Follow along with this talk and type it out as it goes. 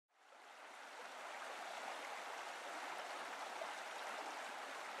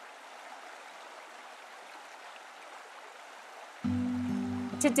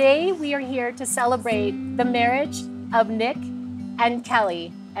Today we are here to celebrate the marriage of Nick and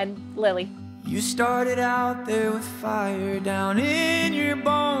Kelly and Lily. You started out there with fire down in your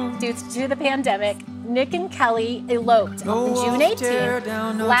bones. Due to the pandemic, Nick and Kelly eloped on June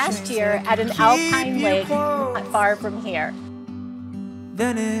 18th last year at an Alpine lake not far from here.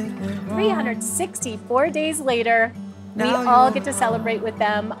 364 days later, we all get to celebrate with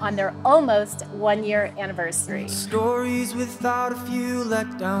them on their almost one-year anniversary. Stories without a few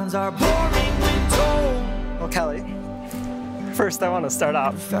letdowns are boring when told. Well, Kelly, first I want to start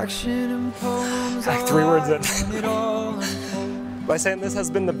out like 3 words in by saying this has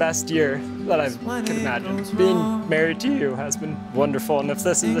been the best year that I could imagine. Being married to you has been wonderful, and if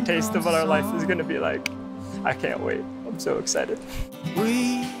this is a taste of what our life is going to be like, I can't wait. I'm so excited.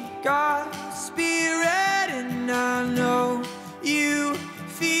 We got spirit, and I know you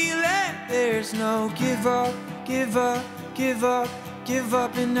feel it. There's no give up, give up, give up, give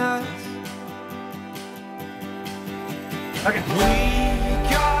up in us. Okay. We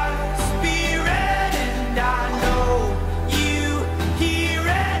got spirit, and I know you hear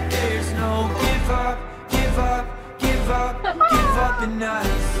it. There's no give up, give up, give up, give up in us.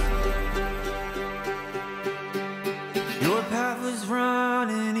 Your path was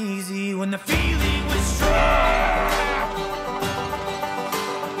running easy when the feeling was strong.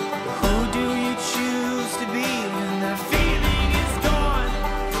 Who do you choose to be when that feeling is gone?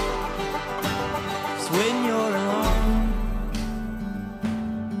 'Cause when you're alone,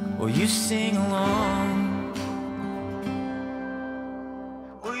 well, you sing along.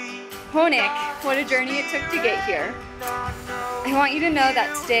 Oh, Nick, what a journey it took to get here. I want you to know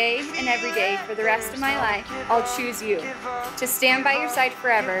that today and every day for the rest of my life, I'll choose you to stand by your side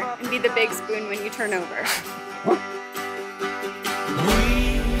forever and be the big spoon when you turn over.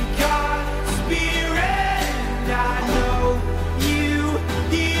 We got spirit, and I know you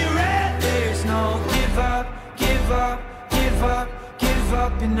hear it. There's no give up, give up, give up, give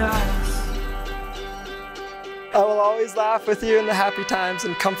up in us. I will always laugh with you in the happy times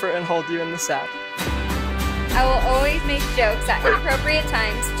and comfort and hold you in the sad. I will always make jokes at inappropriate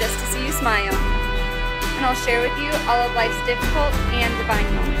times just to see you smile. And I'll share with you all of life's difficult and divine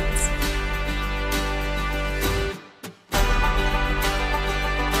moments.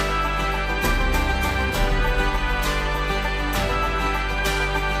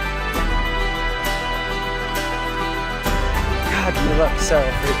 God, you look so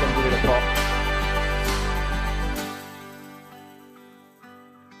freaking beautiful.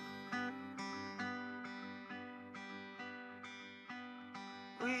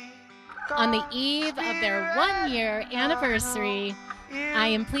 On the eve of their one-year anniversary, I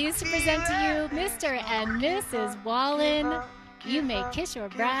am pleased to present to you Mr. and Mrs. Wallen. You may kiss your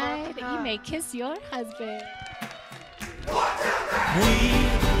bride, you may kiss your husband. We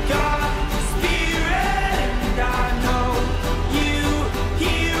got spirit, and I know you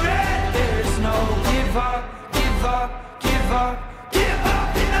hear it. There's no give up, give up, give up, give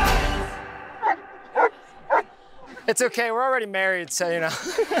up in us. It's okay, we're already married, so you know.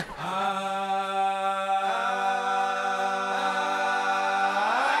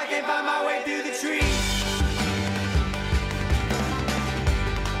 I can find my way through the trees.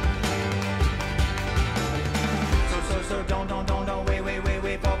 So, don't,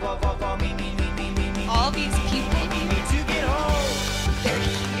 wait, fall, me. All these people need to get home. They're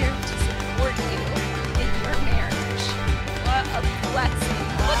here to support you in your marriage. What a blessing.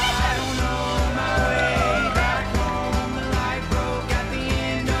 Look at them. My way back home, the light broke at the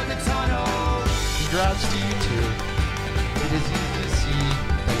end of the tunnel. Congrats to you two. It is easy to see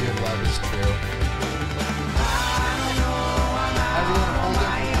that your love is true. Everyone hold it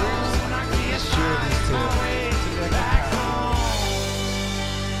close. Let's share this too.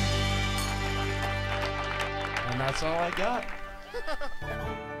 And that's all I got.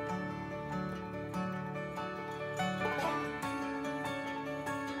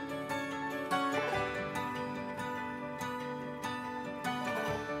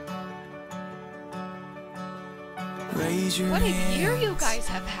 Raise your What a hands. year you guys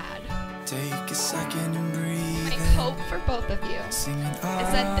have had. Take a second and breathe. My hope for both of you is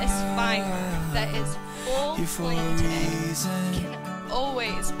that this fire that is full flame today can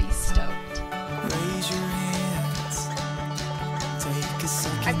always be stoked. Raise your hands. Take a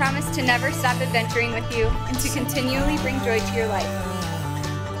second. I promise to never stop adventuring with you and to continually bring joy to your life.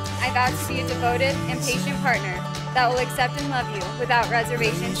 I vow to be a devoted and patient partner that will accept and love you without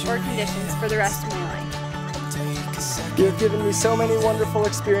reservations or conditions for the rest of my life. You have given me so many wonderful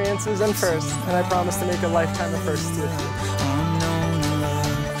experiences and firsts, and I promise to make a lifetime of firsts with you.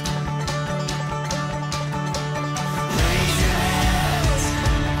 Raise your hands.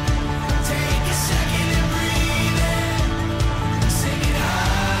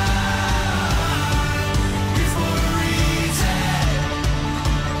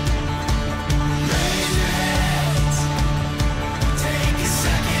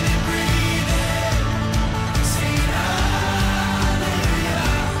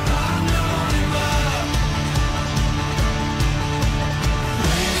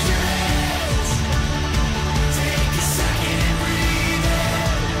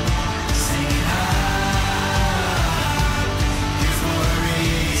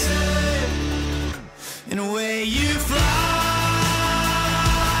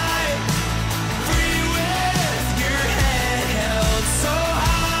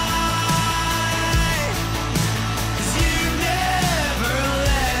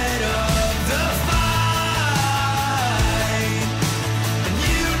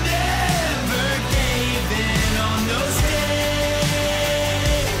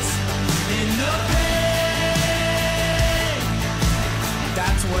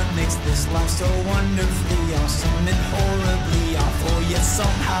 what makes this life so wonderfully awesome and horribly awful, yet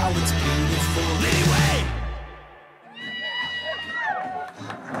somehow it's beautiful anyway.